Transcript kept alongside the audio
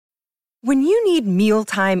When you need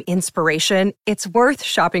mealtime inspiration, it's worth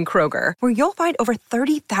shopping Kroger, where you'll find over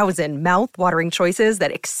 30,000 mouth-watering choices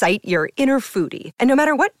that excite your inner foodie. And no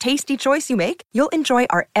matter what tasty choice you make, you'll enjoy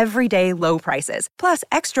our everyday low prices, plus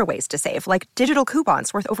extra ways to save, like digital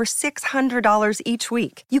coupons worth over $600 each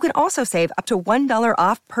week. You can also save up to $1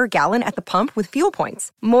 off per gallon at the pump with fuel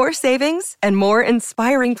points. More savings and more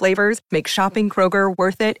inspiring flavors make shopping Kroger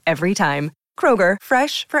worth it every time. Kroger,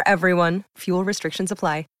 fresh for everyone. Fuel restrictions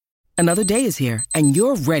apply. Another day is here, and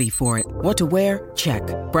you're ready for it. What to wear? Check.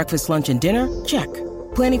 Breakfast, lunch, and dinner? Check.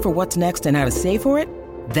 Planning for what's next and how to save for it?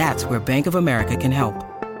 That's where Bank of America can help.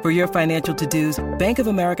 For your financial to-dos, Bank of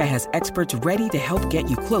America has experts ready to help get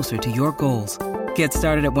you closer to your goals. Get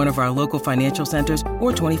started at one of our local financial centers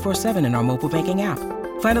or 24/7 in our mobile banking app.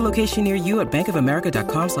 Find a location near you at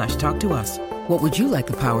bankofamerica.com/talktous. What would you like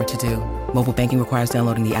the power to do? Mobile banking requires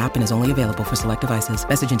downloading the app and is only available for select devices.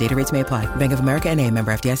 Message and data rates may apply. Bank of America N.A.,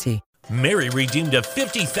 member FDIC. Mary redeemed a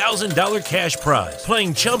 $50,000 cash prize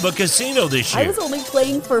playing Chumba Casino this year. I was only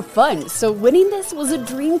playing for fun, so winning this was a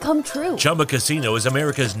dream come true. Chumba Casino is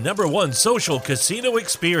America's #1 social casino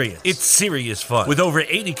experience. It's serious fun. With over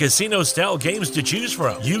 80 casino-style games to choose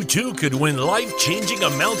from, you too could win life-changing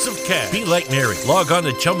amounts of cash. Be like Mary. Log on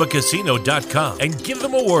to ChumbaCasino.com and give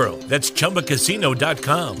them a whirl. That's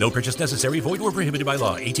ChumbaCasino.com. No purchase necessary. Void or prohibited by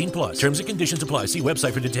law. 18+. Terms and conditions apply. See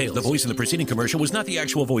website for details. The voice in the preceding commercial was not the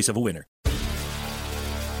actual voice of a winner.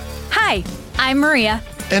 Hi, I'm Maria.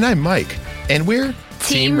 And I'm Mike. And we're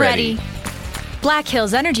Team Ready. Black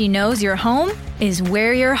Hills Energy knows your home is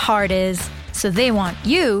where your heart is, so they want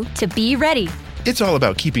you to be ready. It's all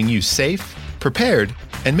about keeping you safe, prepared,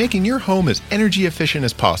 and making your home as energy efficient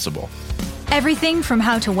as possible. Everything from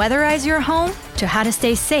how to weatherize your home to how to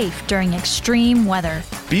stay safe during extreme weather.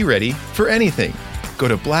 Be ready for anything. Go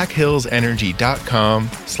to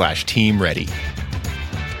blackhillsenergy.com/team ready.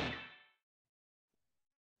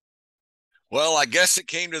 Well, I guess it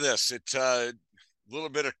came to this. It's a little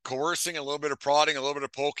bit of coercing, a little bit of prodding, a little bit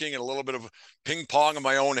of poking, and a little bit of ping pong in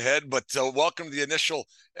my own head. But welcome to the initial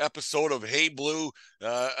episode of Hey Blue,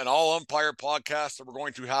 an all umpire podcast that we're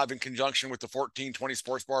going to have in conjunction with the 1420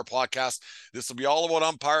 Sports Bar podcast. This will be all about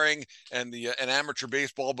umpiring and amateur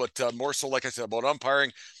baseball, but more so, like I said, about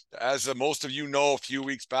umpiring. As most of you know, a few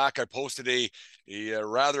weeks back, I posted a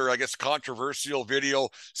rather, I guess, controversial video.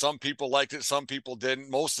 Some people liked it, some people didn't.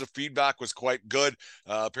 Most of the feedback was quite good.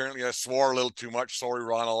 Apparently, I swore a little too much. Sorry,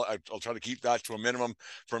 Ron. I'll try to keep that to a minimum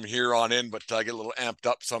from here on in, but I get a little amped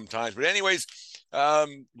up sometimes. But anyways,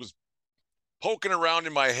 was poking around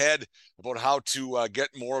in my head about how to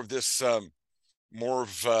get more of this more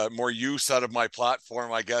use out of my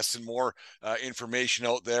platform, I guess, and more information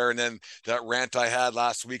out there. And then that rant I had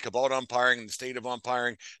last week about umpiring and the state of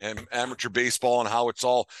umpiring and amateur baseball and how it's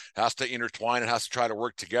all has to intertwine and has to try to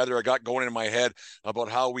work together. I got going in my head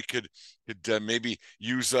about how we could maybe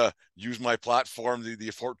use my platform,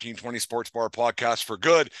 the 1420 Sports Bar podcast, for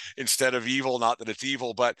good instead of evil. Not that it's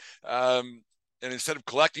evil, but and instead of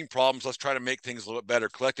collecting problems, let's try to make things a little bit better.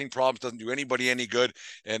 Collecting problems doesn't do anybody any good.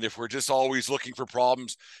 And if we're just always looking for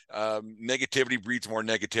problems, negativity breeds more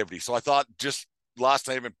negativity. So I thought, just last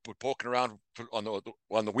night I've been poking around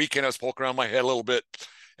on the weekend. I was poking around my head a little bit.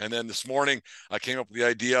 And then this morning I came up with the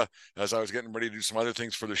idea, as I was getting ready to do some other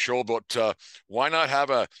things for the show, about why not have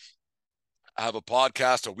a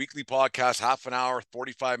podcast, a weekly podcast, half an hour,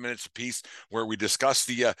 45 minutes a piece, where we discuss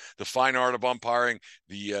the fine art of umpiring,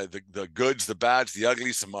 the goods, the bads, the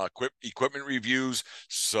uglies, some equipment reviews,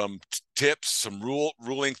 some tips, some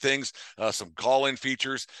ruling things, some call-in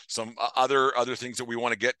features, some other things that we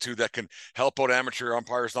want to get to that can help out amateur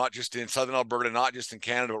umpires, not just in Southern Alberta, not just in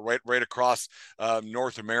Canada, but right across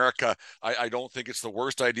North America. I don't think it's the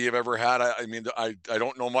worst idea I've ever had. I mean, I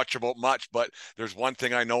don't know much about much, but there's one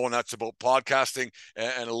thing I know, and that's about podcasting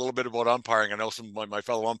and a little bit about umpiring. I know some of my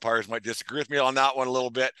fellow umpires might disagree with me on that one a little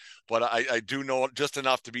bit, but I do know just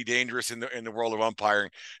enough to be dangerous in the world of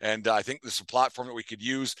umpiring. And I think this is a platform that we could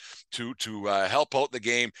use to help out the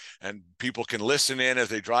game, and people can listen in as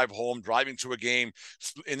they drive home, driving to a game,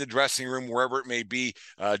 in the dressing room, wherever it may be.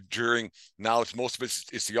 Now most of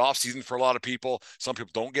it's the off season for a lot of people. Some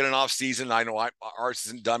people don't get an off season. I know ours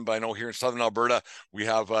isn't done, but I know here in Southern Alberta we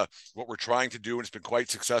have what we're trying to do, and it's been quite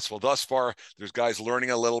successful thus far. There's guys learning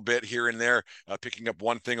a little bit here and there, picking up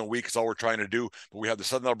one thing a week is all we're trying to do. But we have the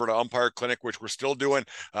Southern Alberta Umpire Clinic, which we're still doing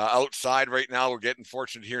outside right now. We're getting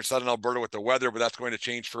fortunate here in Southern Alberta with the weather, but that's going to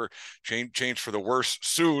change for the worse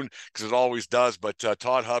soon, because it always does. But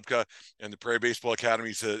Todd Hubka and the Prairie Baseball Academy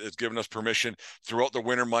has given us permission throughout the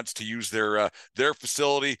winter months to use their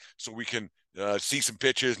facility, so we can see some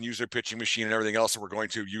pitches and use their pitching machine and everything else that we're going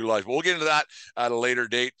to utilize. But we'll get into that at a later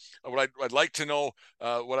date. What I'd like to know,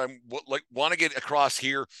 want to get across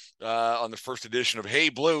here on the first edition of Hey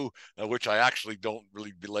Blue, which I actually don't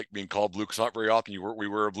really like being called blue because not very often we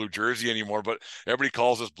wear a blue jersey anymore, but everybody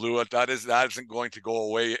calls us blue. That isn't going to go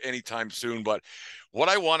away anytime soon. But what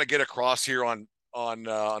I want to get across here on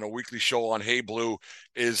a weekly show on Hey Blue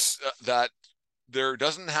is that there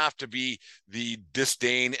doesn't have to be the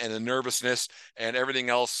disdain and the nervousness and everything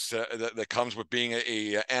else that comes with being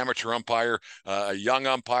a amateur umpire, a young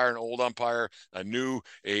umpire, an old umpire,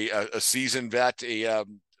 a seasoned vet,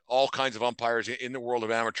 all kinds of umpires in the world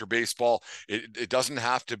of amateur baseball. It doesn't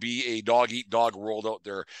have to be a dog eat dog world out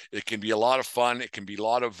there. It can be a lot of fun. It can be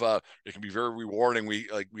it can be very rewarding. We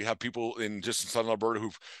have people in southern Alberta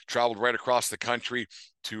who've traveled right across the country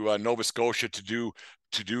to Nova Scotia to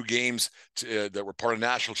do games that were part of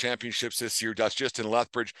national championships this year. That's just in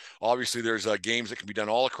Lethbridge. Obviously, there's games that can be done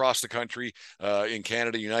all across the country, in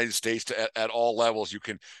Canada, United States, at all levels. You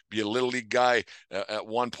can be a little league guy at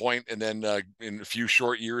one point, and then in a few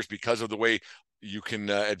short years, because of the way you can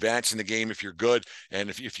advance in the game if you're good, and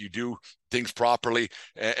if you do things properly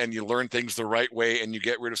and you learn things the right way and you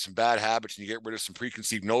get rid of some bad habits and you get rid of some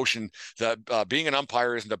preconceived notion that being an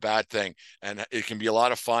umpire isn't a bad thing, and it can be a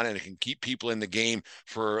lot of fun, and it can keep people in the game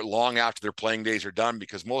for long after their playing days are done,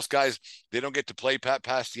 because most guys, they don't get to play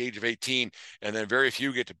past the age of 18, and then very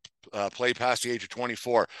few get to play past the age of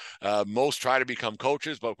 24. Most try to become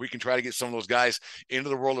coaches, but we can try to get some of those guys into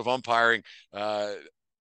the world of umpiring,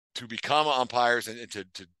 to become umpires and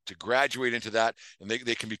to graduate into that, and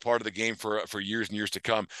they can be part of the game for years and years to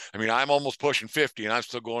come. I mean, I'm almost pushing 50 and I'm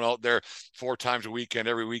still going out there 4 times a weekend,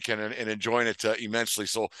 every weekend, and enjoying it immensely.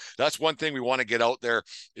 So that's one thing we want to get out there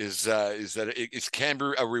is that it can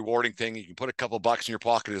be a rewarding thing. You can put a couple bucks in your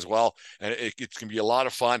pocket as well, and it can be a lot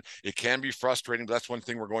of fun. It can be frustrating, but that's one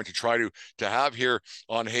thing we're going to try to have here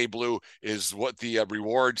on Hey Blue, is what the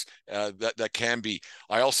rewards that can be.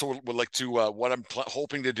 I also would like to what I'm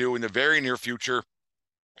hoping to do in the very near future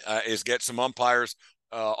is get some umpires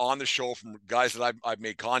on the show from guys that I've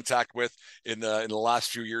made contact with in the last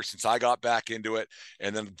few years since I got back into it,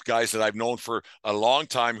 and then guys that I've known for a long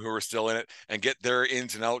time who are still in it, and get their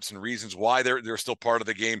ins and outs and reasons why they're still part of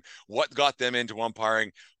the game, what got them into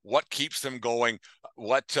umpiring, what keeps them going,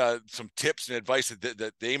 what some tips and advice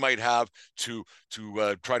that they might have to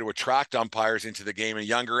try to attract umpires into the game, and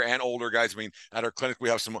younger and older guys. I mean, at our clinic, we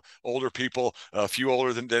have some older people, a few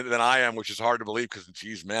older than I am, which is hard to believe because,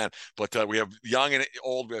 geez, man. But we have young and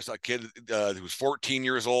old. We have a kid who was 14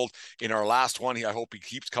 years old in our last one. I hope he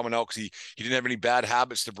keeps coming out because he didn't have any bad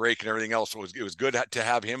habits to break and everything else. So it was good to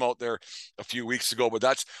have him out there a few weeks ago. But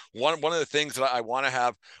that's one of the things that I want to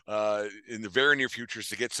have in the very near future, is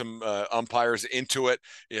to get some umpires into it,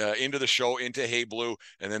 into the show, into Hey Blue,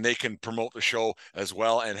 and then they can promote the show as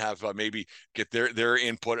well and have maybe get their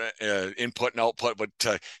input and output. But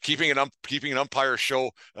keeping an umpire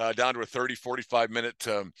show down to a 30-45 minute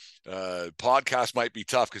podcast might be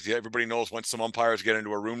tough, because everybody knows once some umpires get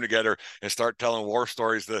into a room together and start telling war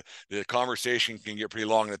stories, the conversation can get pretty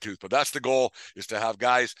long in the tooth. But that's the goal, is to have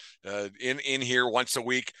guys in here once a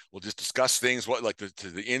week. We'll just discuss things, what like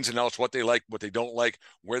the ins and outs, what they like, what they don't like,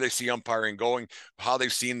 where they see umpiring going, how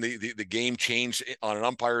they've seen the game change on an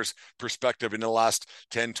umpire's perspective in the last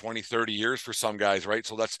 10, 20, 30 years for some guys, right?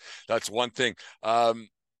 So that's one thing.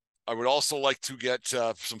 I would also like to get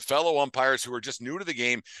some fellow umpires who are just new to the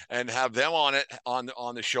game and have them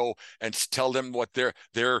on the show and tell them what their,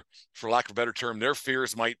 for lack of a better term, their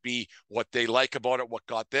fears might be, what they like about it, what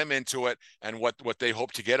got them into it, and what they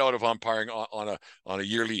hope to get out of umpiring on a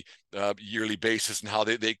yearly basis, and how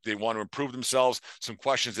they want to improve themselves, some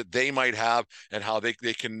questions that they might have, and how they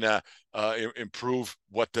can improve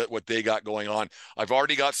what they got going on. I've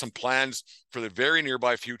already got some plans for the very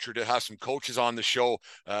nearby future to have some coaches on the show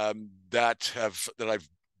that I've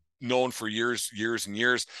known for years and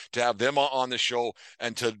years, to have them on the show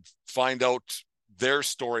and to find out their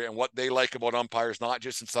story and what they like about umpires, not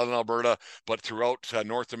just in Southern Alberta, but throughout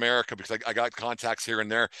North America, because I got contacts here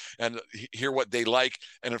and there, and hear what they like,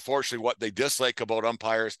 and unfortunately what they dislike about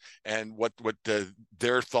umpires, and what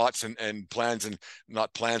their thoughts and plans, and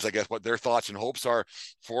not plans, I guess, what their thoughts and hopes are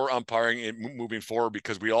for umpiring and moving forward,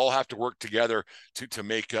 because we all have to work together to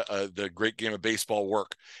make the great game of baseball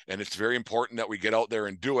work. And it's very important that we get out there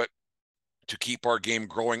and do it, to keep our game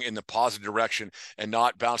growing in the positive direction and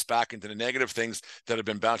not bounce back into the negative things that have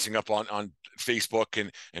been bouncing up on Facebook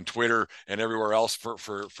and Twitter and everywhere else for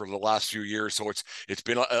the last few years. So it's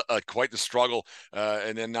been a quite the struggle.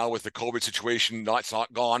 And then now with the COVID situation, it's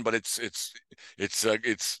not gone, but it's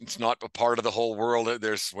not a part of the whole world.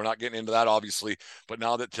 We're not getting into that, obviously, but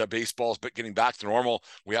now that baseball's getting back to normal,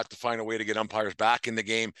 we have to find a way to get umpires back in the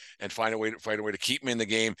game and find a way to keep them in the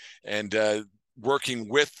game. And working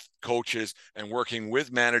with coaches and working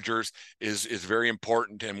with managers is very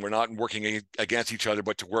important. And we're not working against each other,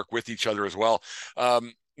 but to work with each other as well.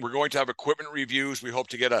 We're going to have equipment reviews. We hope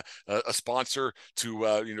to get a sponsor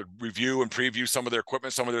to review and preview some of their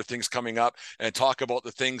equipment, some of their things coming up, and talk about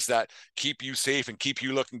the things that keep you safe and keep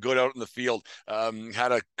you looking good out in the field.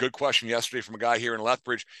 Had a good question yesterday from a guy here in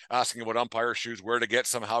Lethbridge asking about umpire shoes, where to get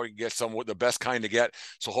some, how you can get some, what the best kind to get.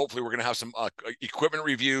 So hopefully we're going to have some equipment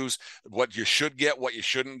reviews, what you should get, what you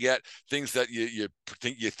shouldn't get, things that you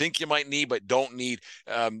think you might need but don't need,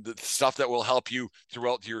 the stuff that will help you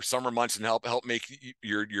throughout your summer months and help make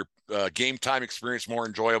your game time experience more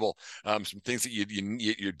enjoyable. Some things that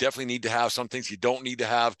you definitely need to have, some things you don't need to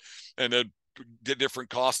have, and then different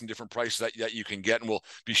costs and different prices that you can get. And we'll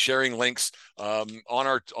be sharing links on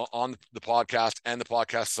the podcast and the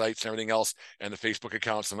podcast sites and everything else, and the Facebook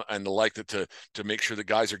accounts and the like, that to make sure the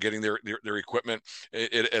guys are getting their equipment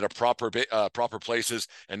at a proper places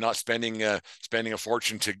and not spending a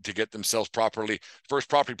fortune to get themselves properly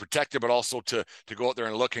protected, but also to go out there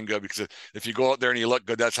and looking good. Because if you go out there and you look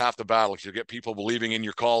good, that's half the battle. You'll get people believing in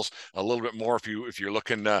your calls a little bit more if you're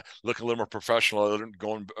looking a little more professional,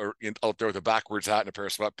 going out there with a backwards hat and a pair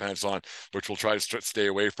of sweatpants on, which we'll try to stay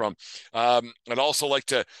away from. I'd also like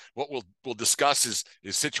to, what we'll discuss is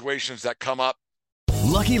situations that come up.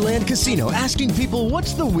 Lucky Land Casino, asking people,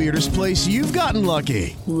 what's the weirdest place you've gotten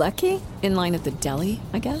lucky? Lucky? In line at the deli,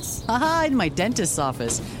 I guess? Aha, in my dentist's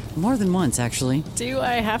office. More than once, actually. Do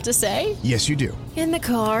I have to say? Yes, you do. In the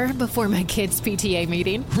car before my kids' PTA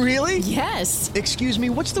meeting. Really? Yes. Excuse me,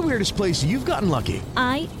 what's the weirdest place you've gotten lucky?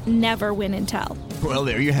 I never win and tell. Well,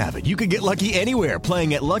 there you have it. You can get lucky anywhere,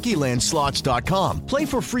 playing at LuckyLandSlots.com. Play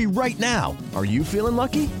for free right now. Are you feeling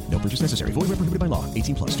lucky? No purchase necessary. Void where prohibited by law.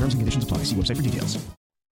 18+. Terms and conditions apply. See website for details.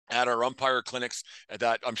 At our umpire clinics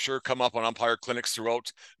that I'm sure come up on umpire clinics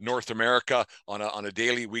throughout North America on a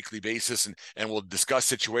daily, weekly basis. And we'll discuss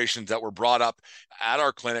situations that were brought up at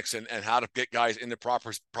our clinics and how to get guys in the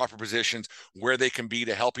proper positions where they can be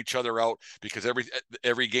to help each other out, because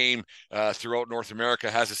every game throughout North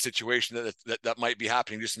America has a situation that might be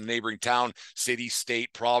happening just in a neighboring town, city,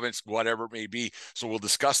 state, province, whatever it may be. So we'll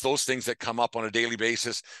discuss those things that come up on a daily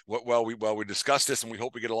basis while we discuss this, and we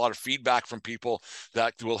hope we get a lot of feedback from people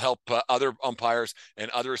that will help other umpires and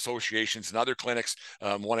other associations and other clinics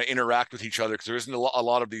want to interact with each other, because there isn't a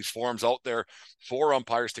lot of these forums out there for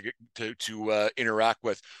umpires to interact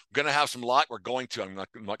with. I'm not going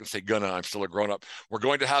to say gonna, I'm still a grown-up. We're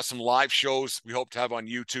going to have some live shows we hope to have on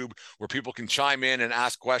YouTube where people can chime in and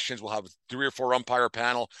ask questions. We'll have 3 or 4 umpire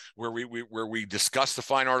panel where we discuss the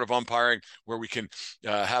fine art of umpiring, where we can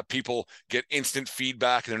have people get instant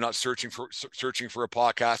feedback, and they're not searching for a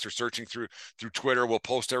podcast or searching through Twitter. We'll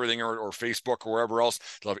post everything or Facebook or wherever else.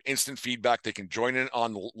 They'll have instant feedback. They can join in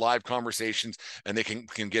on live conversations, and they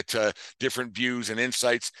can get different views and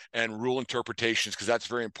insights and rule interpretations, because that's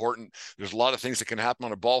very important. There's a lot of things that can happen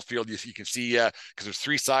on a ball field. You can see, because there's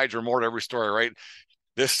 3 sides or more to every story, right?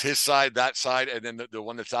 His side, that side, and then the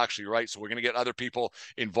one that's actually right. So we're going to get other people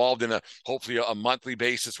involved in hopefully a monthly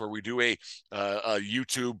basis where we do a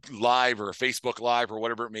YouTube live or a Facebook live or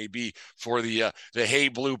whatever it may be for the Hey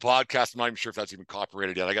Blue podcast. I'm not even sure if that's even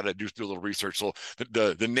copyrighted yet. I got to do a little research. So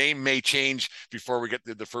the name may change before we get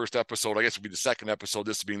the first episode. I guess it'll be the second episode.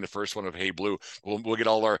 This being the first one of Hey Blue. We'll get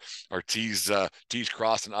all our T's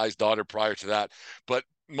crossed and I's dotted prior to that. But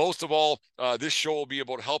most of all, this show will be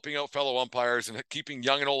about helping out fellow umpires and keeping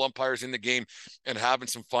young and old umpires in the game and having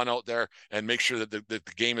some fun out there, and make sure that the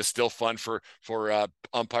game is still fun for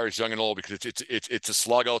umpires young and old, because it's a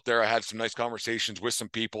slug out there. I had some nice conversations with some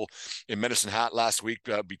people in Medicine Hat last week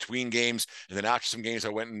between games, and then after some games I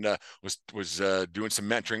went and was doing some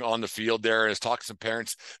mentoring on the field there, and I was talking to some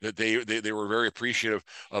parents that they were very appreciative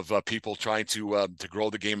of people trying to grow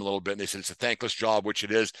the game a little bit, and they said it's a thankless job, which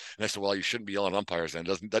it is. And I said, well, you shouldn't be yelling umpires then.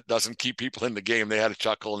 That doesn't keep people in the game. They had a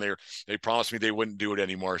chuckle, and they promised me they wouldn't do it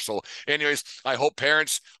anymore. So anyways, I hope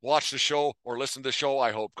parents watch the show or listen to the show.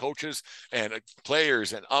 I hope coaches and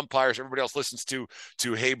players and umpires, everybody else listens to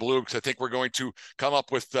Hey Blue, because I think we're going to come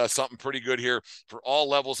up with something pretty good here for all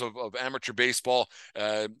levels of amateur baseball.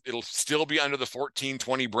 It'll still be under the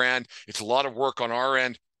 1420 brand. It's a lot of work on our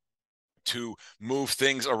end to move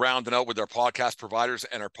things around and out with our podcast providers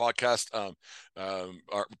and our podcast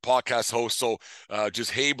hosts. So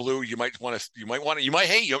just Hey Blue, you might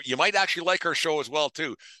actually like our show as well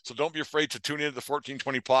too. So don't be afraid to tune into the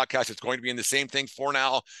 1420 podcast. It's going to be in the same thing for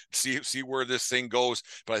now. See where this thing goes,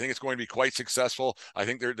 but I think it's going to be quite successful. I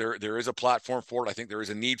think there is a platform for it. I think there is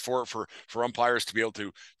a need for it for umpires to be able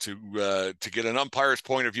to get an umpire's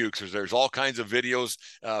point of view, because there's all kinds of videos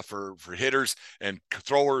for hitters and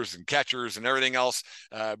throwers and catchers and everything else.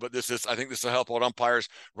 But I think this will help out umpires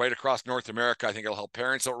right across North America. I think it'll help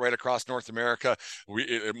parents out right across North America.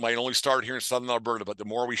 It might only start here in Southern Alberta, but the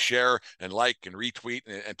more we share and like and retweet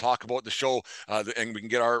and talk about the show, and we can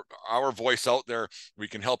get our voice out there, we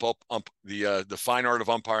can help out the fine art of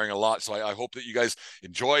umpiring a lot. So I hope that you guys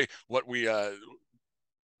enjoy what we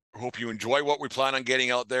hope you enjoy what we plan on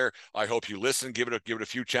getting out there. I hope you listen, give it a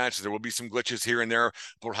few chances. There will be some glitches here and there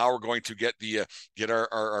about how we're going to get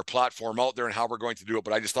our platform out there and how we're going to do it.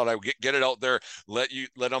 But I just thought I would get it out there,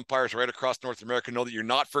 let umpires right across North America know that you're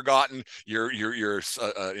not forgotten. You're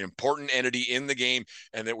an important entity in the game,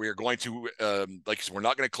 and that we are going to, like I said, we're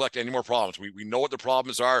not going to collect any more problems. We know what the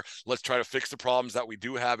problems are. Let's try to fix the problems that we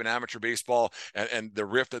do have in amateur baseball, and the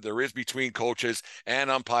rift that there is between coaches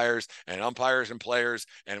and umpires and players.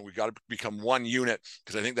 And we've got to become one unit,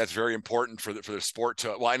 because I think that's very important for the sport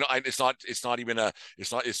to. Well, I know it's not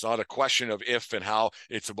a question of if and how.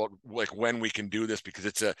 It's about like when we can do this, because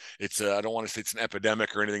it's I don't want to say it's an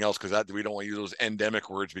epidemic or anything else, because that we don't want to use those endemic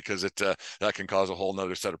words, because that can cause a whole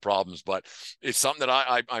nother set of problems. But it's something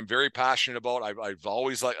that I'm very passionate about. I've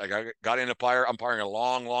always I got into umpiring a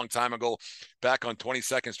long time ago, back on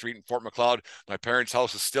 22nd Street in Fort McLeod. My parents'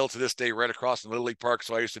 house is still to this day right across from Little League Park,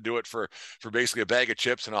 so I used to do it for basically a bag of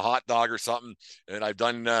chips and a hot dog or something. And I've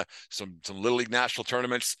done some Little League national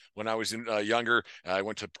tournaments when I was younger. I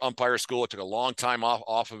went to umpire school. It took a long time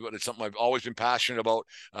off of it. It's something I've always been passionate about.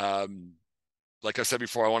 Like I said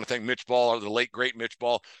before, I want to thank Mitch Ball, the late great Mitch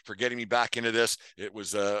Ball, for getting me back into this. It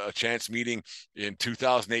was a chance meeting in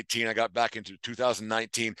 2018. I got back into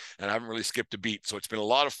 2019, and I haven't really skipped a beat. So it's been a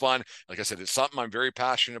lot of fun. Like I said, it's something I'm very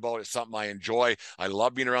passionate about. It's something I enjoy. I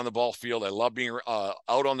love being around the ball field. I love being out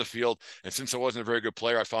on the field. And since I wasn't a very good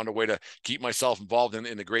player, I found a way to keep myself involved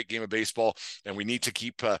in the great game of baseball. And we need to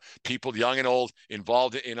keep people, young and old,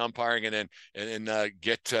 involved in umpiring, and then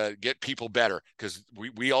get people better, because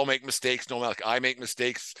we all make mistakes. No matter, I make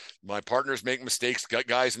mistakes, my partners make mistakes,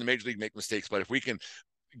 guys in the major league make mistakes. But if we can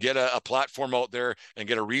get a platform out there and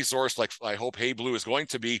get a resource like I hope Hey Blue is going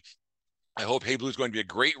to be, I hope Hey Blue is going to be a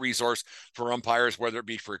great resource for umpires, whether it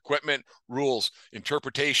be for equipment, rules,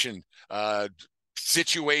 interpretation,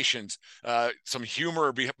 situations, some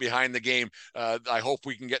humor behind the game. I hope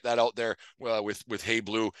we can get that out there with Hey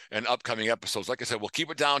Blue and upcoming episodes. Like I said, we'll keep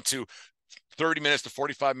it down to 30 minutes to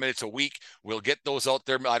 45 minutes a week. We'll get those out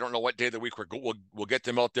there. I don't know what day of the week we'll get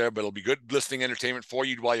them out there, but it'll be good listening entertainment for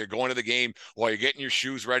you while you're going to the game, while you're getting your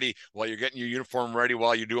shoes ready, while you're getting your uniform ready,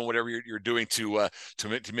 while you're doing whatever you're doing to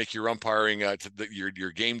make your umpiring,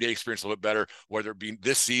 your game day experience a little bit better, whether it be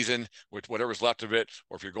this season with whatever's left of it,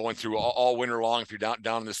 or if you're going through all winter long, if you're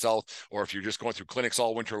down in the South, or if you're just going through clinics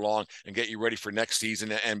all winter long, and get you ready for next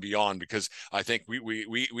season and beyond. Because I think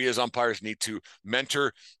we as umpires need to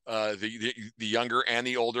mentor the younger and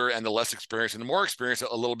the older and the less experienced and the more experienced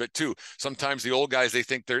a little bit too. Sometimes the old guys, they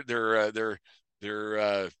think they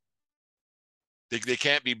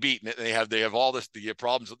can't be beaten. They have all the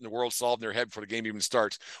problems in the world solved in their head before the game even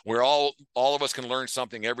starts. We're all of us can learn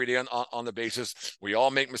something every day on the basis. We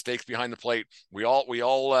all make mistakes behind the plate. We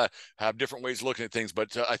all have different ways of looking at things.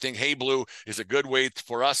 But I think Hey Blue is a good way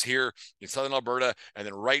for us here in Southern Alberta, and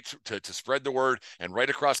then right to spread the word, and right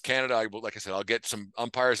across Canada. Like I said, I'll get some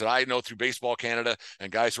umpires that I know through Baseball Canada,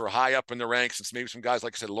 and guys who are high up in the ranks, and maybe some guys,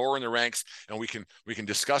 like I said, lower in the ranks, and we can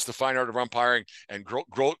discuss the fine art of umpiring and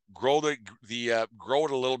grow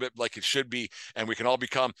it a little bit like it should be, and we can all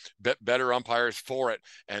become better umpires for it.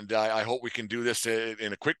 And I hope we can do this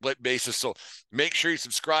in a quick basis. So make sure you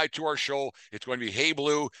subscribe to our show. It's going to be Hey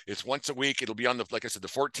Blue. It's once a week. It'll be on like I said, the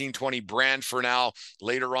 1420 brand for now.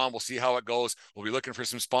 Later on, we'll see how it goes. We'll be looking for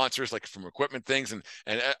some sponsors, like from equipment things and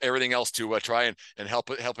everything else, to try and help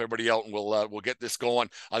everybody out, and we'll get this going.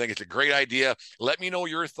 I think it's a great idea. Let me know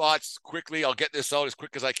your thoughts quickly. I'll get this out as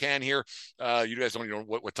quick as I can here. You guys don't even know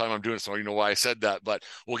what time I'm doing, so you know why I said that. But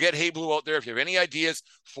we'll get Hey Blue out there. If you have any ideas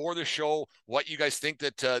for the show, what you guys think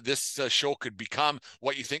that this show could become,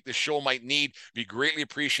 what you think the show might need, be greatly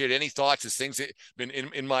appreciated. Any thoughts? As things that been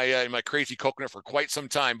in my crazy coconut for quite some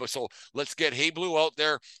time. But so let's get Hey Blue out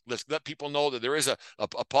there. Let's let people know that there is a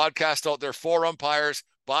podcast out there for umpires,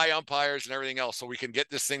 buy umpires and everything else so we can get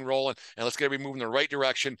this thing rolling, and let's get everybody moving in the right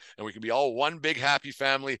direction, and we can be all one big happy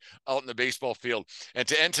family out in the baseball field. And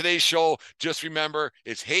to end today's show, just remember,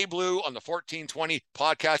 it's Hey Blue on the 1420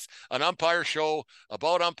 podcast, an umpire show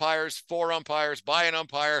about umpires, for umpires, by an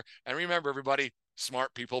umpire. And remember, everybody,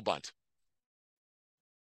 smart people bunt.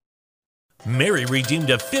 Mary redeemed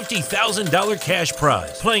a $50,000 cash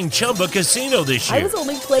prize playing Chumba Casino this year. I was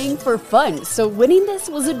only playing for fun, so winning this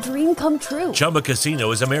was a dream come true. Chumba Casino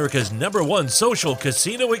is America's #1 social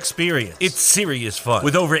casino experience. It's serious fun.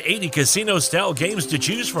 With over 80 casino-style games to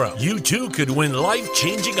choose from, you too could win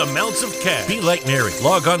life-changing amounts of cash. Be like Mary.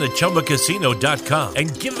 Log on to ChumbaCasino.com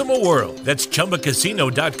and give them a whirl. That's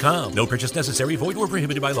ChumbaCasino.com. No purchase necessary. Void where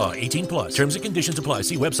prohibited by law. 18+. Terms and conditions apply.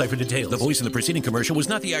 See website for details. The voice in the preceding commercial was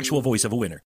not the actual voice of a winner.